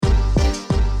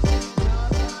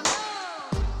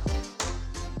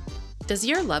Does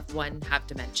your loved one have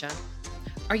dementia?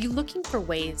 Are you looking for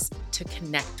ways to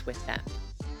connect with them?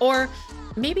 Or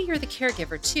maybe you're the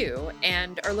caregiver too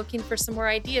and are looking for some more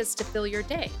ideas to fill your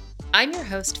day. I'm your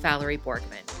host, Valerie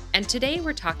Borgman, and today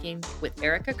we're talking with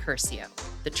Erica Curcio,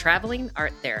 the traveling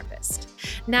art therapist.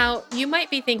 Now, you might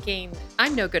be thinking,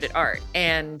 I'm no good at art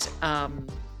and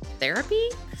therapy?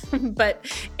 But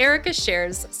Erica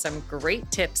shares some great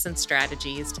tips and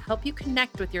strategies to help you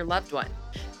connect with your loved one.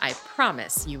 I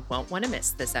promise you won't want to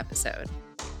miss this episode.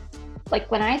 Like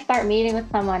when I start meeting with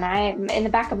someone, I'm in the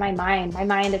back of my mind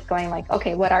is going like,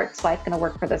 okay, what art supply is going to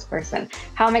work for this person?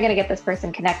 How am I going to get this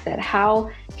person connected? How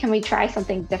can we try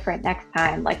something different next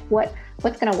time? Like what's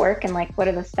going to work and like, what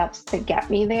are the steps to get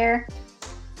me there?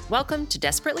 Welcome to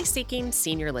Desperately Seeking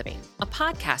Senior Living, a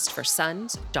podcast for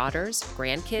sons, daughters,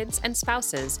 grandkids, and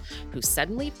spouses who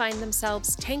suddenly find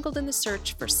themselves tangled in the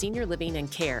search for senior living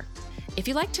and care. If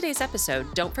you like today's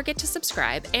episode, don't forget to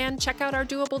subscribe and check out our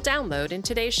doable download in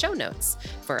today's show notes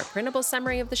for a printable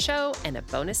summary of the show and a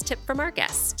bonus tip from our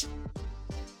guest.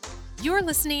 You're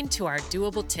listening to our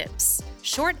doable tips,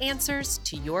 short answers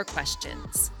to your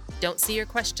questions. Don't see your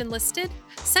question listed?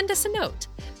 Send us a note.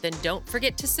 Then don't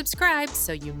forget to subscribe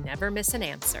so you never miss an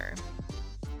answer.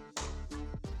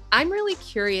 I'm really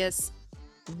curious,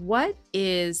 what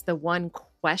is the one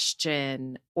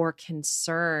question or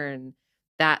concern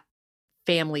that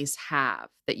families have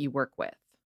that you work with?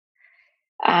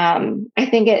 I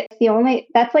think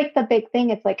that's like the big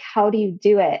thing. It's like, how do you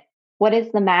do it? What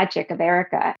is the magic of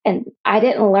Erica? And I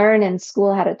didn't learn in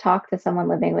school how to talk to someone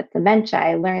living with dementia.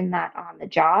 I learned that on the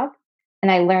job.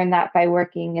 And I learned that by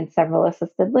working in several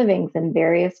assisted livings in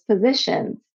various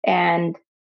positions and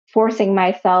forcing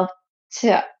myself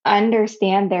to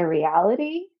understand their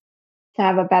reality, to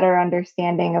have a better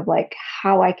understanding of like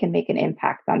how I can make an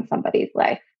impact on somebody's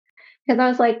life. Because I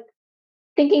was like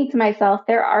thinking to myself,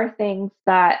 there are things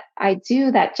that I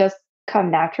do that just come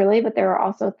naturally, but there are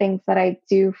also things that I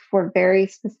do for very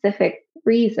specific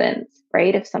reasons,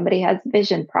 right? If somebody has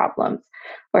vision problems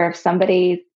or if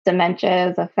somebody's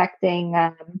dementia is affecting,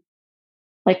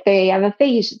 like they have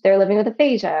aphasia, they're living with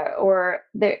aphasia, or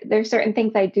there's certain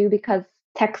things I do because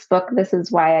textbook, this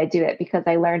is why I do it, because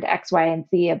I learned X, Y, and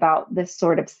Z about this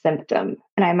sort of symptom,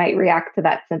 and I might react to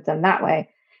that symptom that way.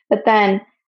 But then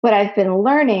what I've been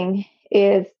learning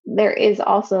is there is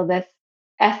also this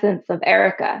essence of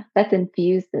Erica that's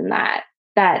infused in that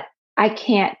I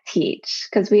can't teach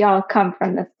because we all come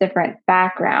from this different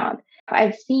background.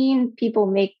 I've seen people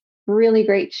make really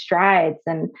great strides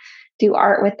and do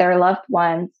art with their loved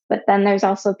ones, but then there's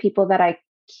also people that I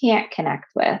can't connect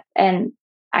with, and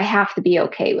I have to be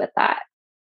okay with that.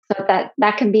 So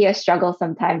that can be a struggle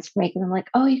sometimes for making them like,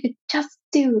 oh, you could just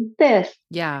do this.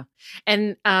 Yeah.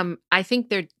 And I think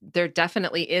there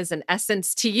definitely is an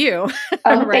essence to you,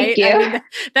 Oh, right? thank you. I mean,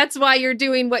 that's why you're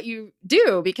doing what you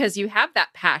do, because you have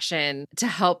that passion to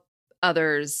help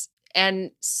others.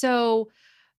 And so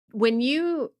when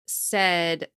you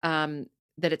said that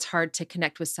it's hard to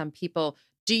connect with some people,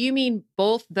 do you mean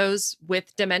both those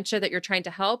with dementia that you're trying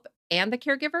to help and the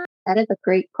caregiver? That is a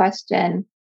great question.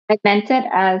 I meant it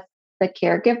as the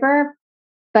caregiver,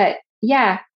 but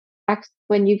yeah,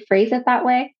 when you phrase it that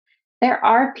way, there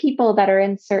are people that are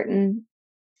in certain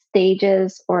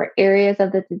stages or areas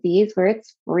of the disease where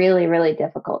it's really, really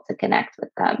difficult to connect with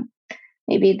them.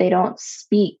 Maybe they don't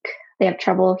speak, they have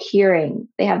trouble hearing,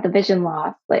 they have the vision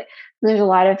loss. Like there's a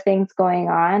lot of things going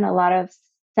on, a lot of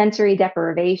sensory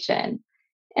deprivation.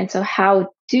 And so, how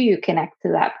do you connect to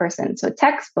that person? So,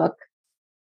 textbook,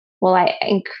 well,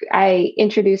 I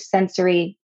introduce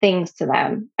sensory things to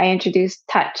them. I introduce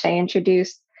touch. I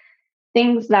introduce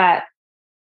things that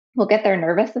will get their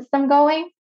nervous system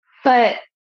going, but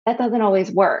that doesn't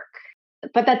always work.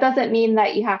 But that doesn't mean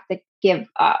that you have to give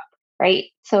up, right?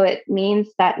 So it means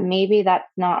that maybe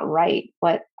that's not right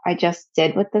what I just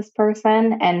did with this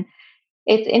person. And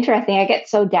it's interesting. I get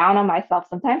so down on myself.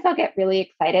 Sometimes I'll get really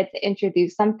excited to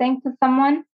introduce something to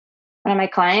someone, one of my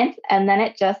clients, and then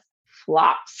it just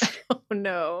flops. Oh,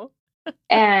 no.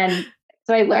 And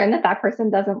so I learned that that person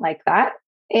doesn't like that.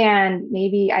 And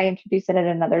maybe I introduce it at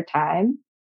another time.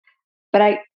 But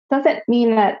I doesn't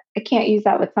mean that I can't use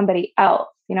that with somebody else.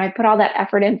 You know, I put all that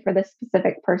effort in for this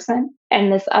specific person,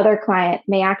 and this other client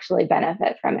may actually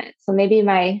benefit from it. So maybe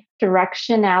my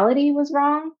directionality was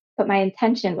wrong, but my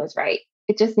intention was right.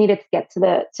 It just needed to get to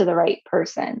the right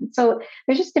person. So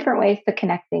there's just different ways to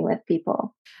connecting with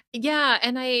people. Yeah,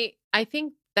 and I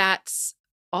think that's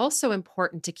also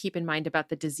important to keep in mind about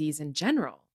the disease in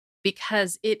general,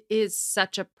 because it is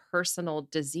such a personal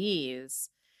disease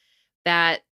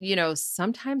that,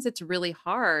 sometimes it's really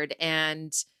hard.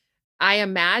 And I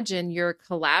imagine you're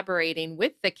collaborating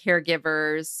with the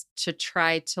caregivers to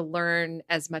try to learn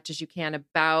as much as you can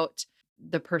about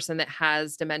the person that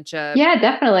has dementia. Yeah,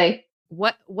 definitely.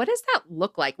 What does that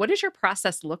look like? What does your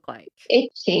process look like?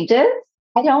 It changes.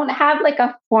 I don't have like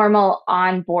a formal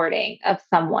onboarding of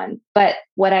someone, but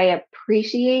what I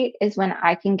appreciate is when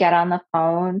I can get on the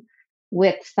phone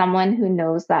with someone who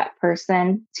knows that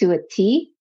person to a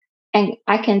T and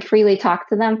I can freely talk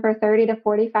to them for 30 to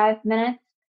 45 minutes.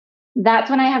 That's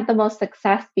when I have the most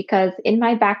success because in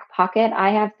my back pocket,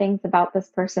 I have things about this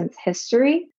person's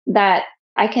history that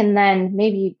I can then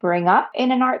maybe bring up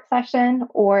in an art session,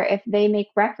 or if they make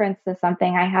reference to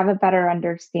something, I have a better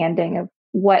understanding of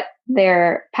what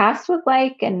their past was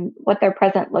like and what their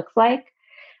present looks like.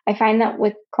 I find that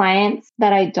with clients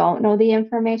that I don't know the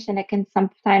information, it can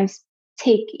sometimes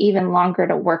take even longer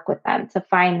to work with them to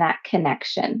find that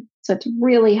connection. So it's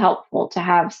really helpful to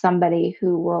have somebody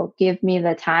who will give me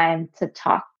the time to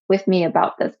talk with me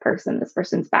about this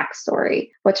person's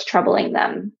backstory, what's troubling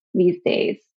them these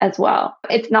days as well.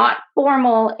 It's not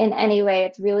formal in any way,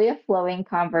 it's really a flowing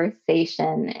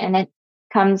conversation. And it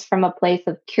comes from a place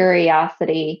of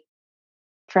curiosity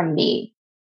from me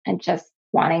and just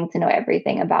wanting to know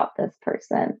everything about this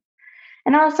person.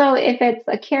 And also, if it's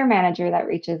a care manager that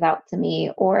reaches out to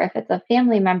me, or if it's a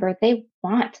family member, they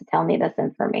want to tell me this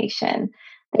information.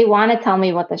 They want to tell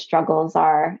me what the struggles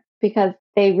are because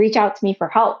they reach out to me for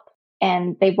help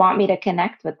and they want me to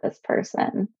connect with this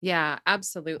person. Yeah,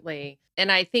 absolutely.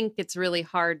 And I think it's really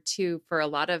hard too for a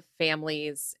lot of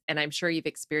families, and I'm sure you've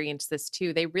experienced this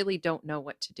too. They really don't know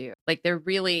what to do. Like they're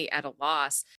really at a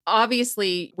loss.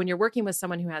 Obviously, when you're working with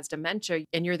someone who has dementia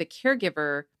and you're the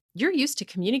caregiver, you're used to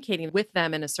communicating with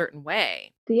them in a certain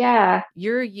way. Yeah,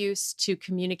 You're used to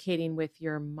communicating with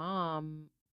your mom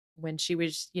when she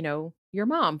was, your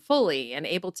mom fully and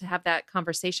able to have that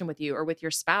conversation with you or with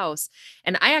your spouse.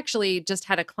 And I actually just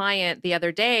had a client the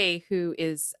other day who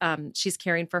is, she's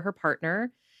caring for her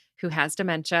partner who has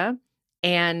dementia.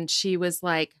 And she was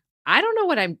like, I don't know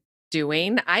what I'm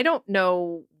doing. I don't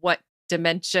know what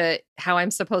dementia, how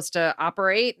I'm supposed to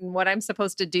operate and what I'm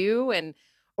supposed to do.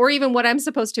 Or even what I'm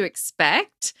supposed to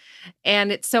expect.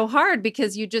 And it's so hard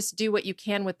because you just do what you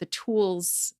can with the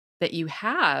tools that you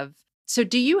have. So,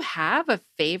 do you have a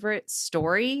favorite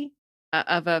story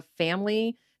of a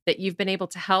family that you've been able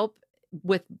to help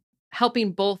with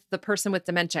helping both the person with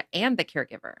dementia and the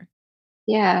caregiver?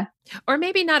 yeah. Or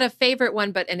maybe not a favorite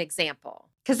one, but an example,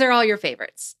 because they're all your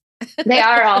favorites. They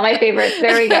are all my favorites.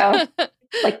 There we go.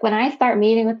 Like when I start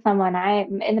meeting with someone, I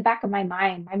in the back of my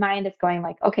mind is going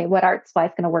like, okay, what art supply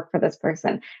is going to work for this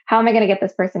person? How am I going to get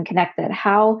this person connected?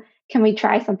 How can we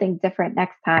try something different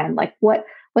next time? Like what's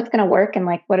going to work and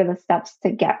like what are the steps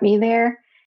to get me there?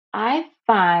 I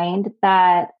find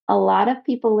that a lot of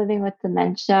people living with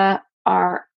dementia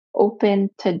are open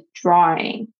to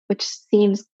drawing, which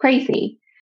seems crazy.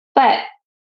 But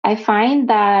I find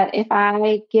that if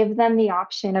I give them the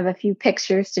option of a few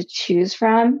pictures to choose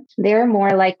from, they're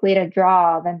more likely to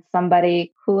draw than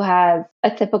somebody who has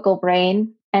a typical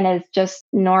brain and is just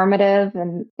normative,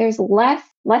 and there's less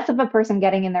of a person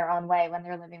getting in their own way when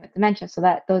they're living with dementia, so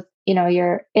that those,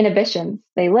 your inhibitions,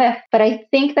 they lift. But I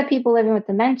think that people living with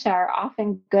dementia are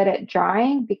often good at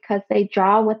drawing because they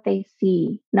draw what they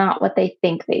see, not what they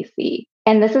think they see.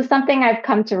 And this is something I've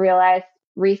come to realize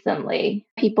recently.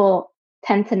 People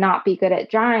tend to not be good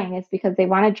at drawing is because they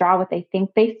want to draw what they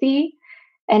think they see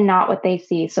and not what they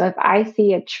see. So if I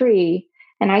see a tree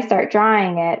and I start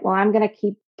drawing it, well, I'm going to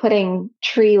keep putting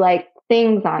tree like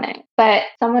things on it. But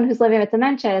someone who's living with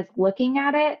dementia is looking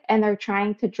at it and they're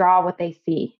trying to draw what they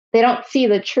see. They don't see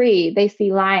the tree, they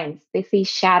see lines, they see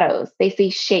shadows, they see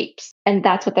shapes, and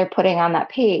that's what they're putting on that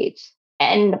page.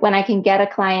 And when I can get a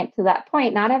client to that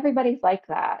point, not everybody's like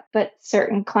that, but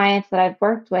certain clients that I've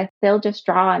worked with, they'll just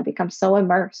draw and become so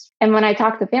immersed. And when I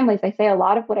talk to families, I say a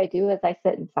lot of what I do is I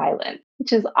sit in silence,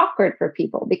 which is awkward for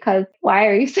people because why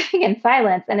are you sitting in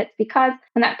silence? And it's because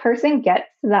when that person gets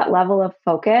to that level of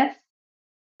focus,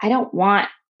 I don't want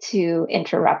to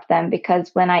interrupt them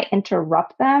because when I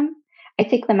interrupt them, I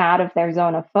take them out of their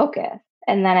zone of focus.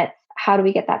 And then it's how do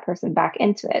we get that person back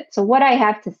into it? So, what I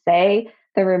have to say,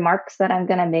 the remarks that I'm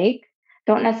going to make,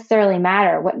 don't necessarily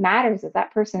matter. What matters is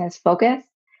that person is focused,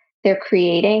 they're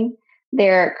creating,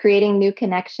 they're creating new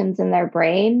connections in their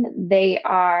brain. They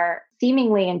are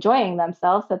seemingly enjoying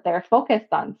themselves, that they're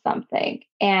focused on something.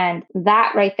 And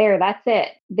that right there, that's it.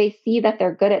 They see that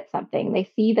they're good at something.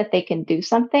 They see that they can do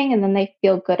something and then they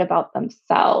feel good about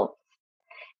themselves.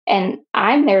 And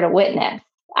I'm there to witness.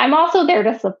 I'm also there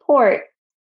to support,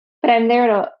 but I'm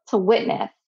there to witness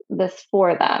this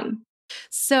for them.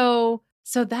 So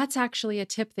So that's actually a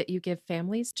tip that you give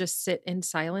families, just sit in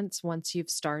silence once you've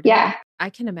started. Yeah.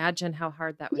 I can imagine how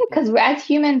hard that Yeah, would be. because as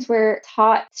humans, we're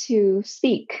taught to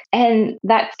speak. And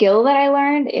that skill that I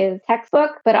learned is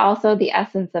textbook, but also the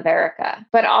essence of Erica,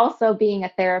 but also being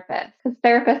a therapist, because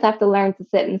therapists have to learn to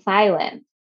sit in silence.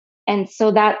 And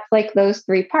so that's like those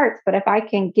three parts. But if I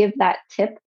can give that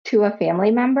tip to a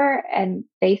family member and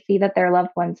they see that their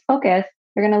loved one's focused,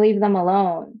 they're going to leave them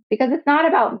alone because it's not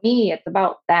about me, it's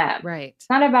about them. Right. It's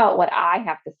not about what I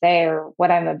have to say or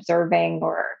what I'm observing,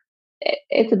 or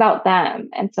it's about them.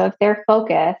 And so if they're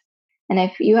focused, and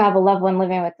if you have a loved one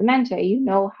living with dementia, you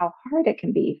know how hard it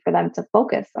can be for them to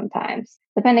focus sometimes,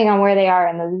 depending on where they are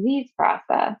in the disease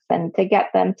process. And to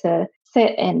get them to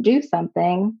sit and do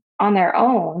something on their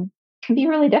own can be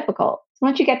really difficult. So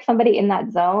once you get somebody in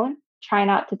that zone, try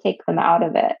not to take them out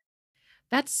of it.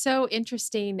 That's so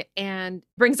interesting and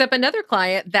brings up another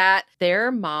client that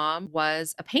their mom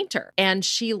was a painter and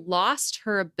she lost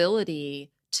her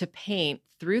ability to paint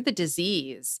through the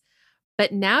disease.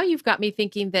 But now you've got me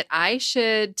thinking that I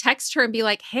should text her and be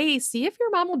like, hey, see if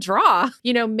your mom will draw.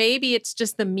 Maybe it's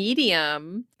just the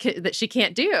medium that she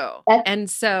can't do. That's And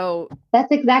so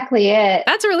that's exactly it.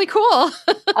 that's really cool.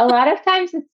 A lot of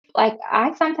times it's like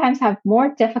I sometimes have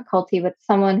more difficulty with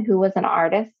someone who was an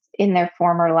artist in their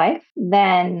former life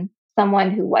than someone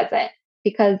who wasn't,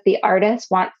 because the artist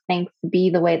wants things to be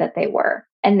the way that they were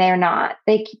and they're not.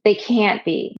 They can't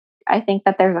be. I think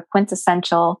that there's a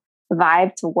quintessential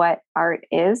vibe to what art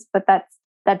is, but that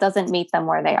doesn't meet them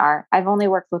where they are. I've only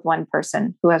worked with one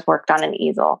person who has worked on an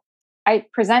easel. I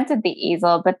presented the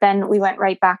easel, but then we went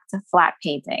right back to flat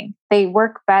painting. They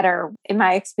work better, in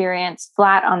my experience,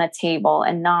 flat on a table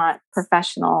and not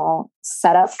professional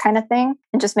setup kind of thing.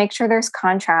 And just make sure there's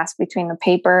contrast between the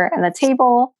paper and the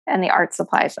table and the art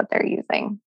supplies that they're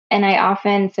using. And I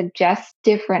often suggest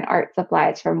different art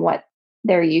supplies from what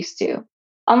they're used to.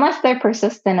 Unless they're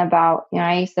persistent about,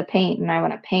 I used to paint and I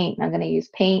want to paint and I'm going to use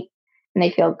paint and they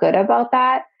feel good about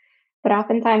that. But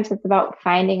oftentimes it's about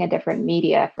finding a different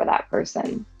media for that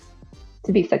person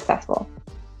to be successful.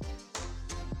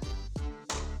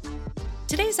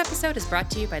 Today's episode is brought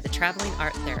to you by the Traveling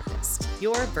Art Therapist,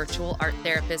 your virtual art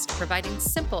therapist providing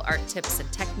simple art tips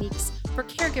and techniques for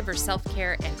caregiver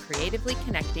self-care and creatively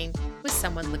connecting with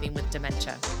someone living with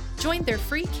dementia. Join their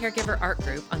free caregiver art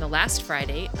group on the last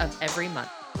Friday of every month.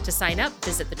 To sign up,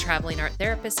 visit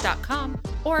thetravelingarttherapist.com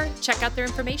or check out their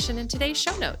information in today's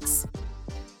show notes.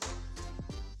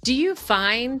 Do you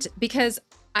find, because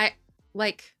I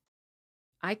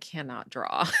cannot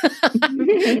draw.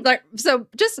 So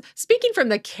just speaking from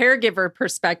the caregiver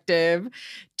perspective,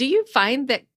 do you find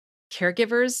that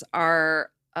caregivers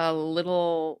are a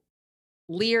little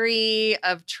leery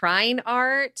of trying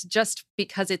art just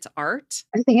because it's art?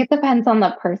 I think it depends on the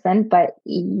person, but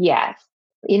yes.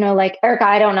 Like, Erica,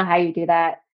 I don't know how you do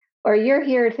that. Or you're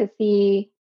here to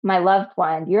see my loved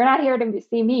one. You're not here to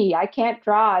see me. I can't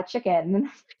draw a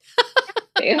chicken.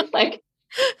 It's like,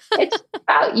 it's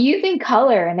about using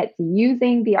color and it's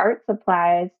using the art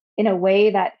supplies in a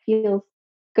way that feels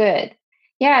good.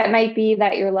 Yeah, it might be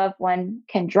that your loved one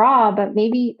can draw, but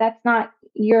maybe that's not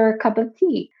your cup of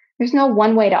tea. There's no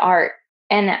one way to art.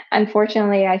 And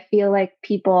unfortunately, I feel like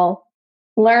people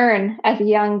learn as a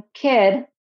young kid,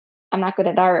 I'm not good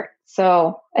at art.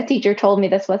 So a teacher told me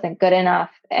this wasn't good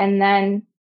enough. And then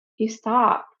you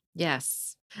stop.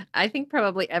 Yes. I think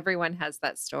probably everyone has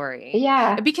that story.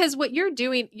 Yeah. Because what you're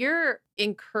doing, you're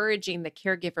encouraging the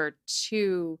caregiver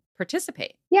to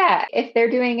participate. Yeah. If they're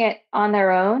doing it on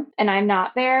their own and I'm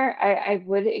not there, I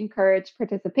would encourage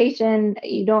participation.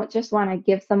 You don't just want to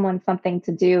give someone something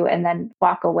to do and then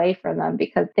walk away from them,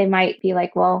 because they might be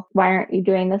like, well, why aren't you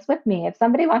doing this with me? If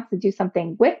somebody wants to do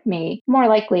something with me, more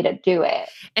likely to do it.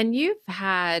 And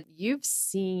you've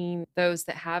seen those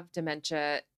that have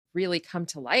dementia really come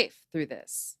to life through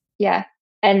this. Yeah.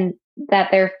 And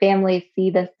that their families see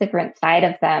this different side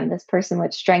of them, this person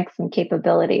with strengths and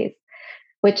capabilities,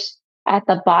 which at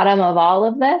the bottom of all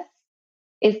of this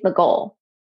is the goal.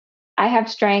 I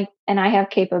have strength and I have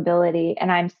capability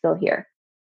and I'm still here.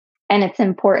 And it's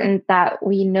important that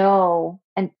we know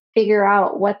and figure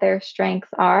out what their strengths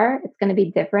are. It's going to be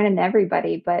different in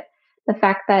everybody, but the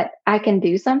fact that I can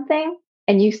do something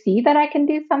and you see that I can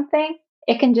do something,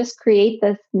 it can just create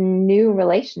this new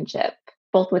relationship,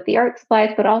 both with the art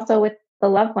supplies, but also with the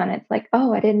loved one. It's like,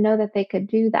 oh, I didn't know that they could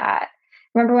do that.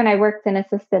 Remember when I worked in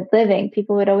assisted living,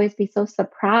 people would always be so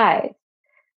surprised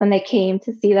when they came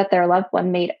to see that their loved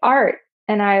one made art.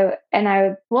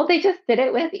 Well, they just did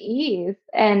it with ease.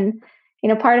 And,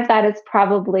 part of that is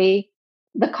probably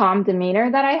the calm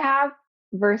demeanor that I have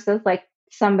versus like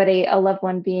a loved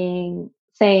one being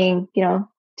saying,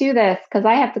 do this because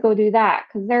I have to go do that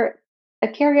because a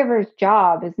caregiver's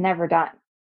job is never done.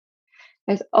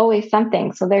 There's always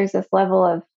something. So there's this level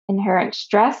of inherent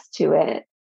stress to it.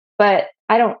 But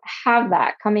I don't have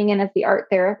that coming in as the art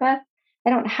therapist. I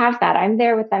don't have that. I'm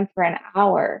there with them for an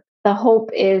hour. The hope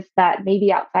is that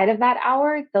maybe outside of that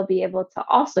hour, they'll be able to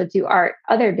also do art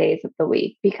other days of the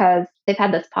week because they've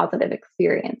had this positive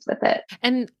experience with it.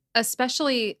 And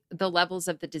especially the levels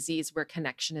of the disease where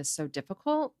connection is so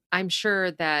difficult, I'm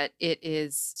sure that it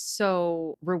is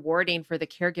so rewarding for the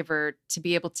caregiver to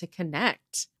be able to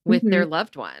connect with their Mhm.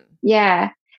 loved one. Yeah.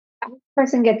 As a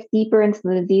person gets deeper into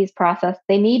the disease process,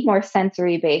 they need more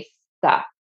sensory based stuff.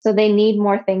 So they need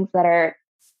more things that are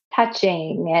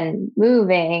touching and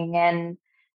moving, and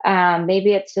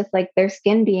maybe it's just like their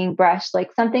skin being brushed,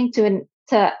 like something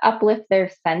to uplift their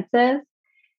senses.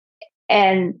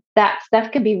 And that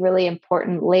stuff can be really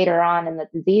important later on in the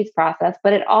disease process,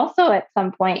 but it also at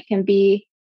some point can be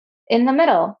in the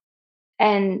middle.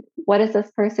 And what does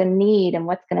this person need, and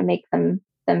what's going to make them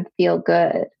feel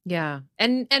good? Yeah.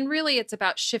 And really it's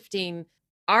about shifting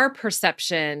our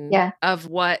perception Yeah, of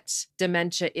what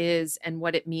dementia is and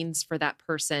what it means for that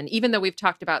person, even though we've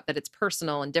talked about that it's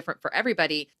personal and different for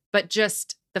everybody, but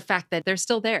just the fact that they're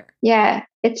still there. yeah.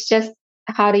 It's just,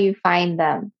 how do you find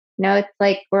them? It's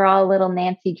like we're all little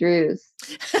Nancy Drews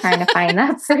trying to find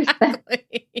that person.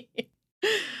 Exactly.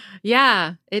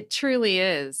 Yeah, it truly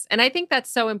is. And I think that's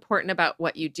so important about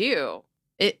what you do.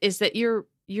 It is that you're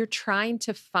trying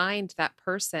to find that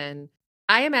person.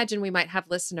 I imagine we might have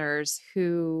listeners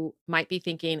who might be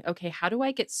thinking, okay, how do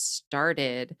I get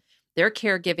started? They're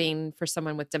caregiving for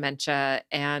someone with dementia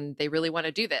and they really want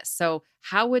to do this. So,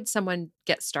 how would someone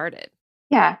get started?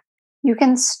 Yeah. You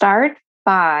can start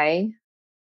by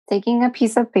taking a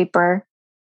piece of paper,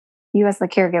 you as the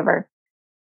caregiver,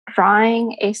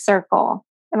 drawing a circle.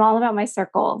 I'm all about my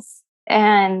circles.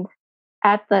 And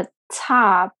at the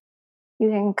top, you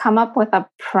can come up with a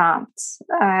prompt.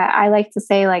 I like to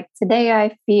say, like, today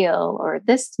I feel, or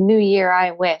this new year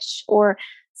I wish, or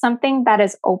something that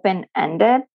is open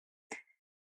ended.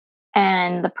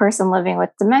 And the person living with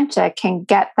dementia can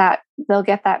get that, they'll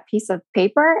get that piece of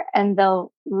paper and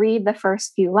they'll read the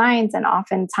first few lines. And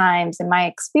oftentimes, in my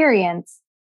experience,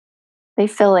 they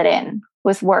fill it in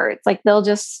with words. Like they'll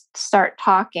just start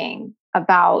talking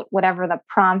about whatever the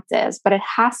prompt is, but it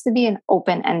has to be an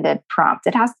open ended prompt.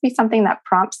 It has to be something that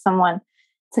prompts someone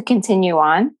to continue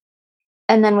on.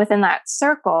 And then within that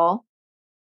circle,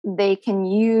 they can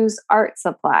use art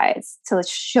supplies to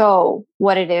show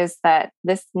what it is that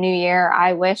this new year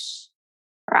I wish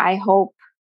or I hope.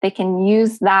 They can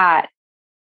use that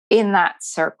in that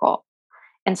circle.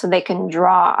 And so they can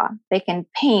draw, they can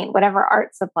paint, whatever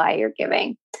art supply you're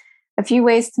giving. A few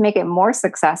ways to make it more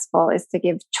successful is to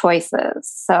give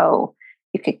choices. So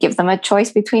you could give them a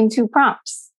choice between two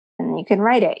prompts and you can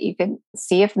write it. You can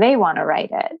see if they want to write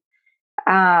it.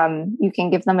 You can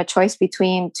give them a choice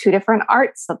between two different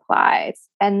art supplies.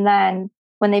 And then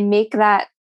when they make that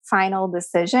final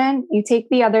decision, you take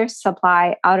the other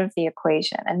supply out of the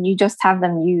equation and you just have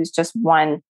them use just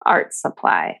one art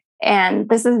supply. And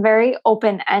this is very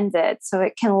open ended. So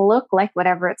it can look like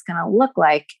whatever it's going to look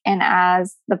like. And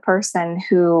as the person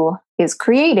who is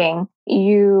creating,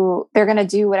 they're going to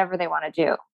do whatever they want to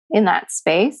do in that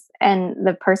space. And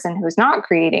the person who's not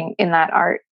creating in that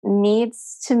art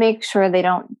needs to make sure they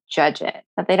don't judge it,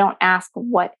 that they don't ask,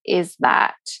 what is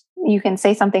that? You can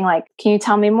say something like, can you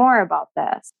tell me more about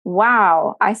this?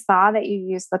 Wow, I saw that you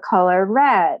use the color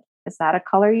red. Is that a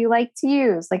color you like to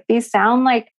use? Like these sound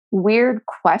like weird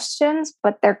questions,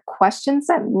 but they're questions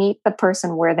that meet the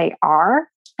person where they are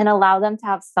and allow them to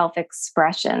have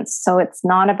self-expression. So it's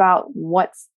not about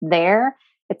what's there.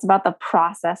 It's about the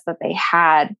process that they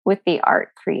had with the art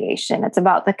creation. It's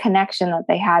about the connection that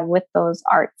they had with those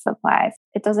art supplies.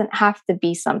 It doesn't have to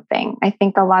be something. I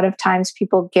think a lot of times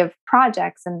people give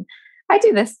projects, and I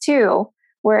do this too,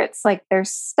 where it's like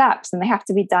there's steps and they have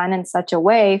to be done in such a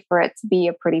way for it to be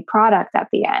a pretty product at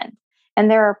the end.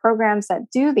 And there are programs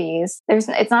that do these.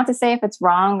 It's not to say if it's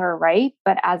wrong or right,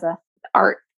 but as an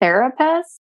art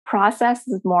therapist, process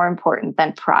is more important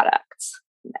than products.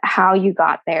 How you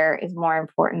got there is more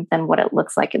important than what it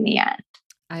looks like in the end.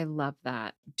 I love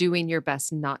that. Doing your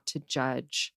best not to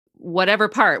judge whatever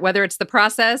part, whether it's the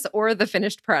process or the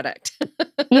finished product.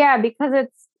 Yeah, because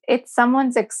it's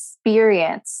someone's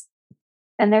experience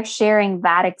and they're sharing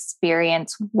that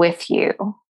experience with you.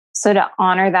 So to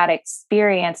honor that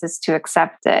experience is to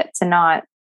accept it, to not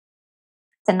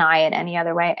deny it any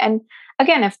other way. And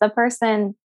again, if the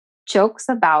person jokes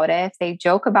about it, if they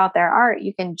joke about their art,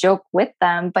 you can joke with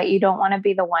them, but you don't want to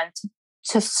be the one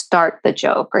to start the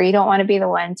joke, or you don't want to be the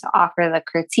one to offer the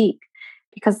critique,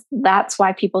 because that's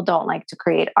why people don't like to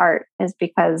create art, is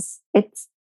because it's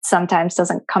sometimes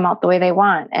doesn't come out the way they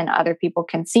want, and other people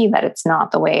can see that it's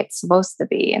not the way it's supposed to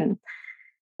be, and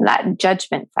that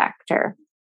judgment factor.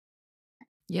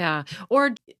 Yeah.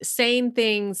 Or saying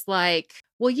things like,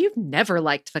 well, you've never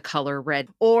liked the color red,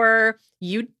 or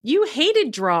you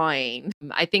hated drawing.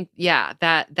 I think, yeah,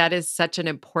 that is such an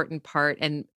important part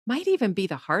and might even be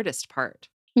the hardest part.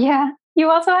 Yeah. You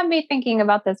also have me thinking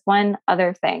about this one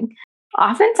other thing.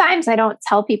 Oftentimes, I don't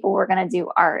tell people we're going to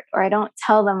do art, or I don't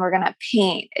tell them we're going to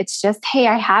paint. It's just, hey,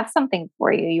 I have something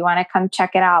for you. You want to come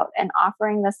check it out? And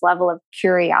offering this level of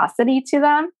curiosity to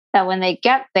them, that when they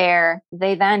get there,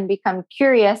 they then become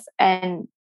curious and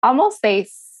almost they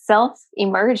self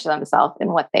emerge themselves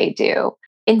in what they do,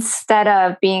 instead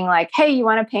of being like, hey, you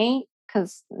want to paint?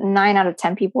 Because 9 out of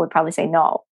 10 people would probably say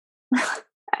no.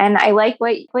 And I like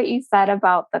what you said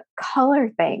about the color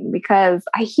thing, because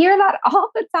I hear that all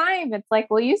the time. It's like,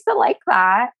 well, you still like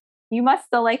that. You must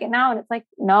still like it now. And it's like,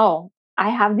 no, I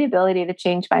have the ability to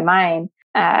change my mind.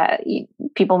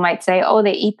 People might say, oh,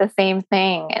 they eat the same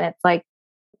thing. And it's like,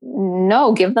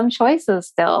 no, give them choices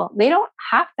still. They don't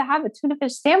have to have a tuna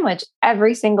fish sandwich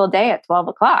every single day at 12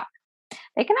 o'clock.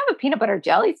 They can have a peanut butter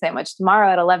jelly sandwich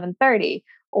tomorrow at 11:30,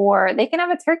 or they can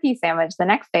have a turkey sandwich the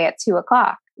next day at 2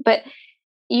 o'clock. But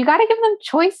you got to give them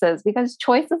choices, because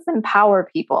choices empower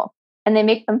people and they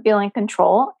make them feel in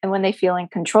control. And when they feel in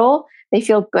control, they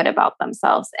feel good about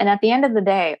themselves. And at the end of the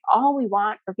day, all we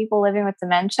want for people living with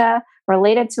dementia,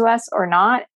 related to us or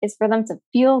not, is for them to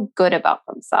feel good about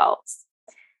themselves.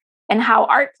 And how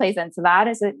art plays into that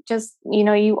is, it just,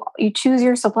 you choose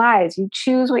your supplies, you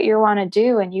choose what you want to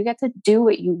do, and you get to do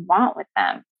what you want with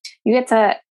them. You get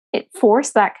to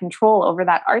force that control over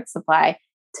that art supply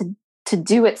to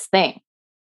do its thing.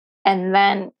 And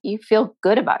then you feel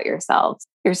good about yourself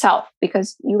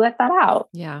because you let that out.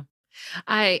 Yeah.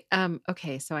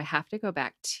 Okay, so I have to go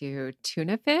back to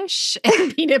tuna fish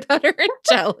and peanut butter and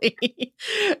jelly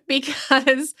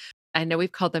because I know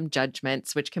we've called them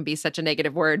judgments, which can be such a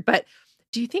negative word, but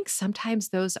do you think sometimes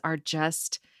those are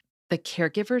just the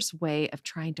caregiver's way of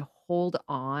trying to hold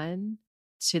on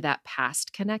to that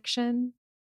past connection?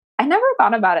 I never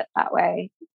thought about it that way,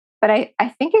 but I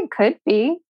think it could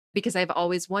be. Because I've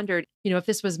always wondered, if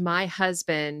this was my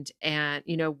husband and,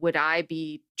 would I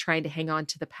be trying to hang on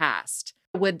to the past?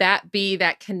 Would that be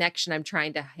that connection I'm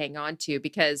trying to hang on to?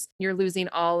 Because you're losing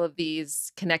all of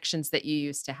these connections that you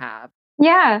used to have.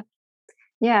 Yeah.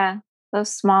 Yeah.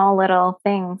 Those small little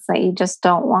things that you just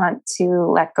don't want to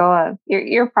let go of.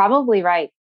 You're probably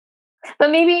right.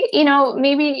 But maybe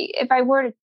if I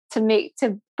were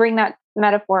to bring that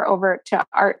metaphor over to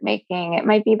art making, it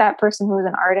might be that person who was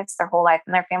an artist their whole life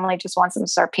and their family just wants them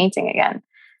to start painting again,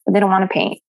 but they don't want to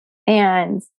paint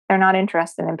and they're not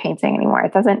interested in painting anymore.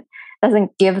 It doesn't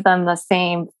give them the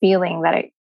same feeling that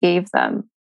it gave them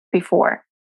before.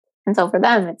 And so for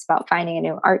them, it's about finding a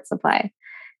new art supply.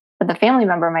 But the family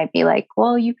member might be like,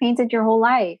 well, you painted your whole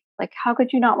life. Like, how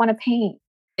could you not want to paint?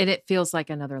 And it feels like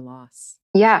another loss.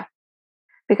 Yeah.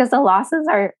 Because the losses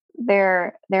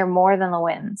they're more than the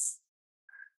wins.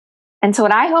 And so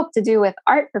what I hope to do with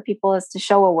art for people is to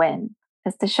show a win,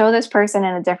 is to show this person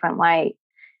in a different light,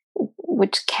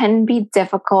 which can be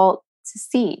difficult to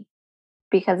see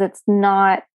because it's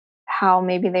not how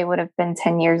maybe they would have been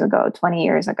 10 years ago, 20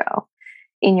 years ago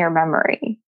in your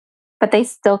memory. But they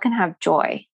still can have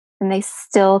joy and they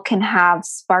still can have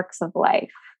sparks of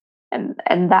life. And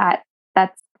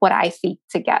that's what I seek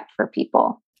to get for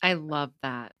people. I love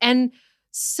that. And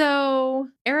so,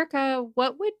 Erica,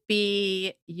 what would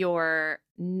be your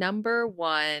number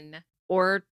one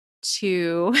or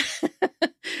two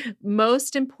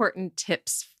most important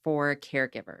tips for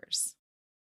caregivers?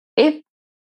 If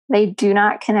they do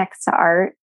not connect to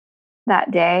art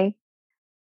that day,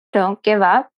 don't give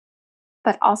up,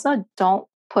 but also don't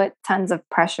put tons of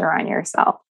pressure on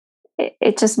yourself.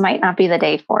 It just might not be the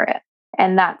day for it.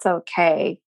 And that's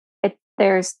okay.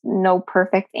 There's no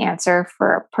perfect answer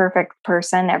for a perfect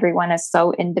person. Everyone is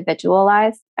so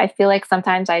individualized. I feel like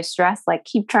sometimes I stress, like,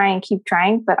 keep trying,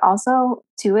 but also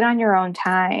do it on your own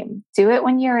time. Do it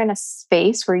when you're in a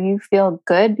space where you feel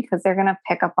good, because they're going to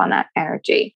pick up on that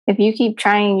energy. If you keep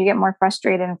trying, you get more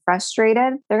frustrated,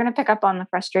 they're going to pick up on the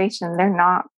frustration. They're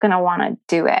not going to want to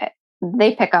do it.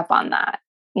 They pick up on that.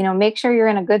 Make sure you're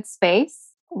in a good space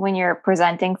when you're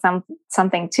presenting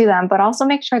something to them, but also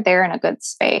make sure they're in a good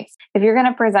space. If you're going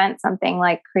to present something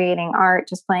like creating art,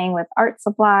 just playing with art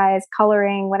supplies,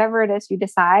 coloring, whatever it is you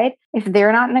decide, if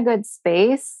they're not in a good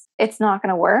space, it's not going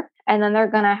to work. And then they're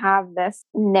going to have this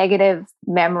negative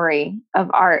memory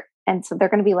of art And so they're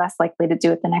going to be less likely to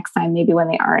do it the next time, maybe when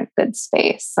they are in good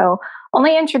space. So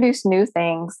only introduce new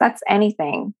things, that's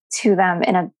anything, to them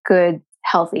in a good,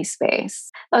 healthy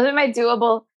space. Those are my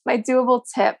doable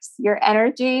tips. Your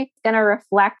energy is going to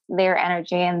reflect their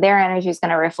energy, and their energy is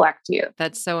going to reflect you.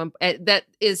 That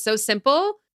is so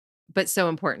simple, but so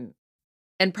important.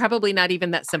 And probably not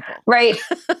even that simple. Right.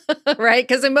 Right?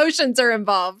 Because emotions are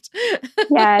involved.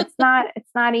 Yeah,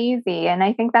 it's not easy. And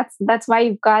I think that's why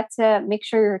you've got to make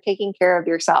sure you're taking care of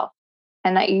yourself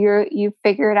and that you've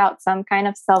figured out some kind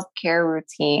of self-care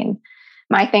routine.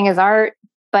 My thing is art,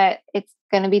 but it's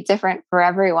going to be different for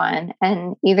everyone.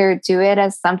 And either do it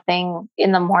as something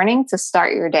in the morning to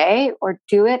start your day, or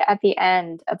do it at the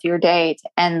end of your day to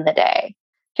end the day.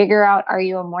 Figure out, are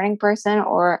you a morning person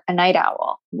or a night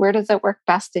owl? Where does it work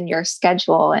best in your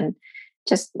schedule? And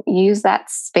just use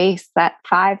that space, that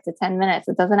 5 to 10 minutes.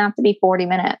 It doesn't have to be 40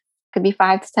 minutes. It could be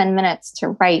 5 to 10 minutes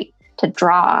to write, to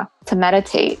draw, to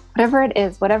meditate, whatever it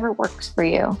is, whatever works for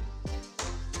you.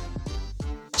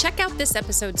 Check out this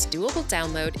episode's doable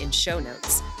download in show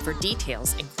notes for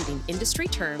details, including industry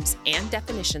terms and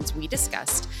definitions we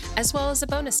discussed, as well as a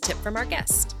bonus tip from our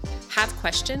guest. Have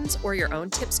questions or your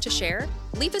own tips to share?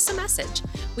 Leave us a message.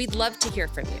 We'd love to hear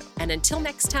from you. And until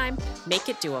next time, make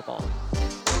it doable.